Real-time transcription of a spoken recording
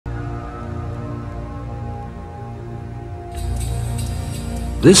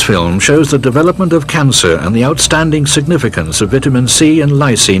This film shows the development of cancer and the outstanding significance of vitamin C and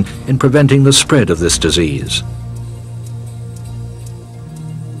lysine in preventing the spread of this disease.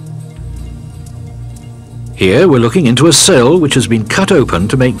 Here we're looking into a cell which has been cut open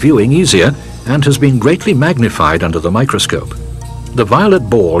to make viewing easier and has been greatly magnified under the microscope. The violet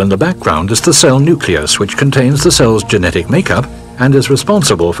ball in the background is the cell nucleus, which contains the cell's genetic makeup and is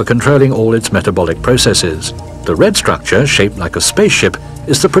responsible for controlling all its metabolic processes. The red structure, shaped like a spaceship,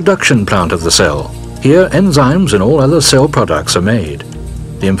 is the production plant of the cell. Here enzymes and all other cell products are made.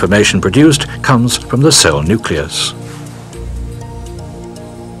 The information produced comes from the cell nucleus.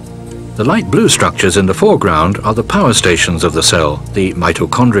 The light blue structures in the foreground are the power stations of the cell, the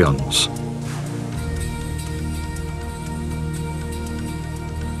mitochondrions.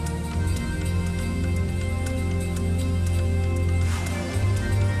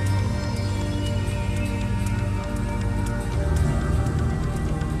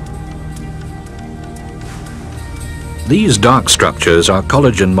 These dark structures are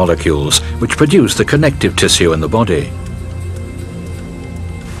collagen molecules, which produce the connective tissue in the body.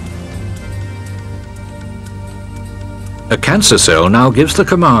 A cancer cell now gives the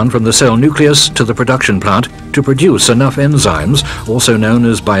command from the cell nucleus to the production plant to produce enough enzymes, also known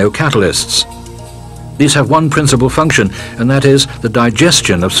as biocatalysts. These have one principal function, and that is the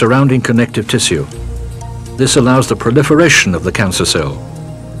digestion of surrounding connective tissue. This allows the proliferation of the cancer cell.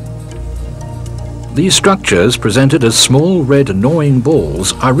 These structures, presented as small red gnawing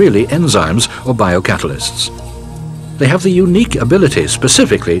balls, are really enzymes or biocatalysts. They have the unique ability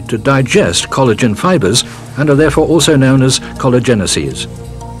specifically to digest collagen fibers and are therefore also known as collageneses.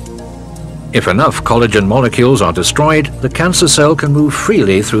 If enough collagen molecules are destroyed, the cancer cell can move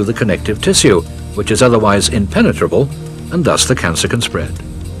freely through the connective tissue, which is otherwise impenetrable, and thus the cancer can spread.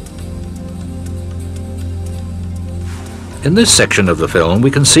 In this section of the film, we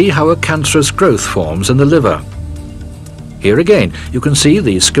can see how a cancerous growth forms in the liver. Here again, you can see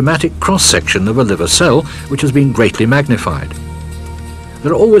the schematic cross-section of a liver cell, which has been greatly magnified.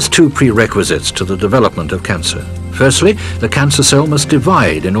 There are always two prerequisites to the development of cancer. Firstly, the cancer cell must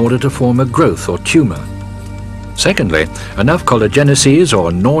divide in order to form a growth or tumor. Secondly, enough collageneses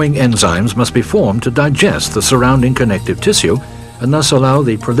or gnawing enzymes must be formed to digest the surrounding connective tissue and thus allow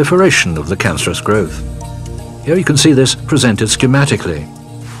the proliferation of the cancerous growth. Here you can see this presented schematically.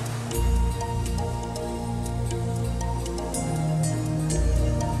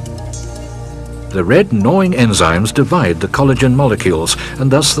 The red gnawing enzymes divide the collagen molecules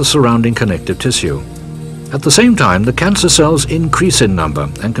and thus the surrounding connective tissue. At the same time, the cancer cells increase in number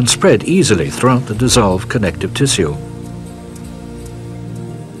and can spread easily throughout the dissolved connective tissue.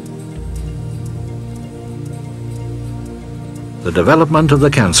 The development of the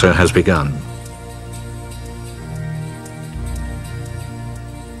cancer has begun.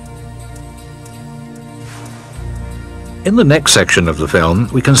 In the next section of the film,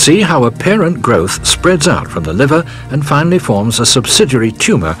 we can see how a parent growth spreads out from the liver and finally forms a subsidiary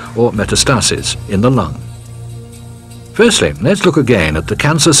tumor or metastasis in the lung. Firstly, let's look again at the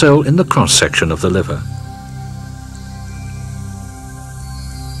cancer cell in the cross-section of the liver.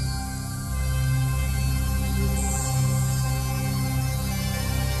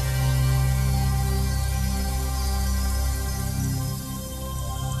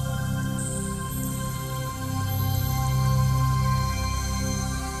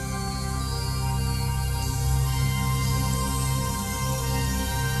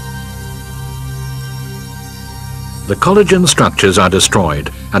 The collagen structures are destroyed,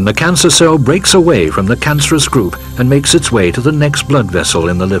 and the cancer cell breaks away from the cancerous group and makes its way to the next blood vessel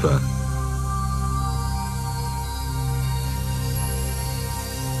in the liver.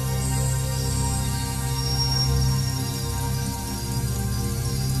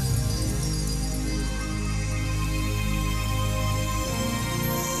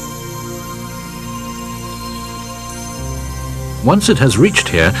 Once it has reached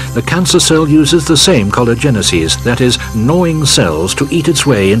here, the cancer cell uses the same collageneses, that is, gnawing cells, to eat its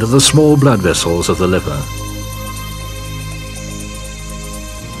way into the small blood vessels of the liver.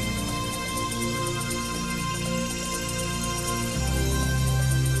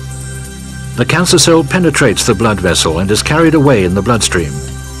 The cancer cell penetrates the blood vessel and is carried away in the bloodstream.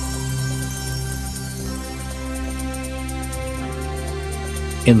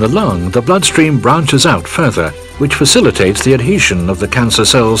 In the lung, the bloodstream branches out further, which facilitates the adhesion of the cancer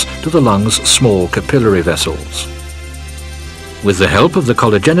cells to the lung's small capillary vessels. With the help of the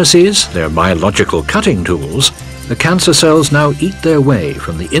collageneses, their biological cutting tools, the cancer cells now eat their way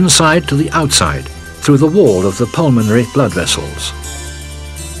from the inside to the outside through the wall of the pulmonary blood vessels.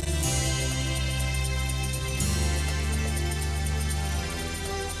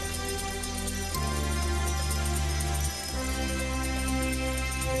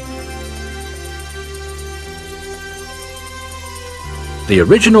 The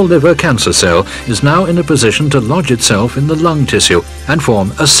original liver cancer cell is now in a position to lodge itself in the lung tissue and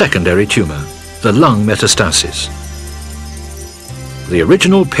form a secondary tumour, the lung metastasis. The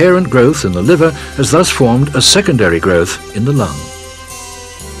original parent growth in the liver has thus formed a secondary growth in the lung.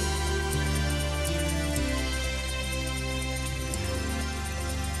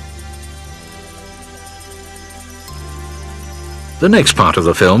 The next part of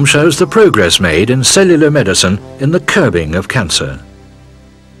the film shows the progress made in cellular medicine in the curbing of cancer.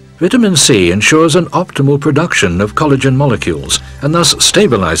 Vitamin C ensures an optimal production of collagen molecules and thus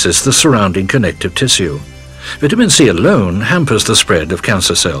stabilizes the surrounding connective tissue. Vitamin C alone hampers the spread of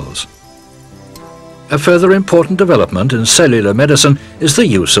cancer cells. A further important development in cellular medicine is the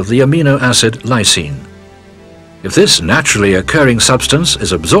use of the amino acid lysine. If this naturally occurring substance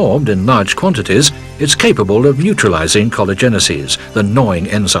is absorbed in large quantities, it's capable of neutralizing collageneses, the gnawing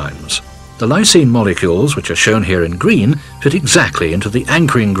enzymes. The lysine molecules, which are shown here in green, fit exactly into the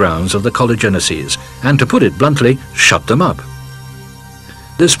anchoring grounds of the collageneses, and to put it bluntly, shut them up.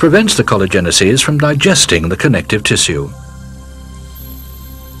 This prevents the collageneses from digesting the connective tissue.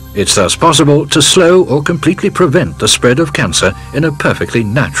 It's thus possible to slow or completely prevent the spread of cancer in a perfectly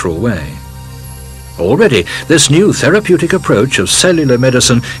natural way. Already, this new therapeutic approach of cellular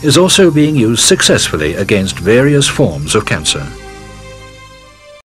medicine is also being used successfully against various forms of cancer.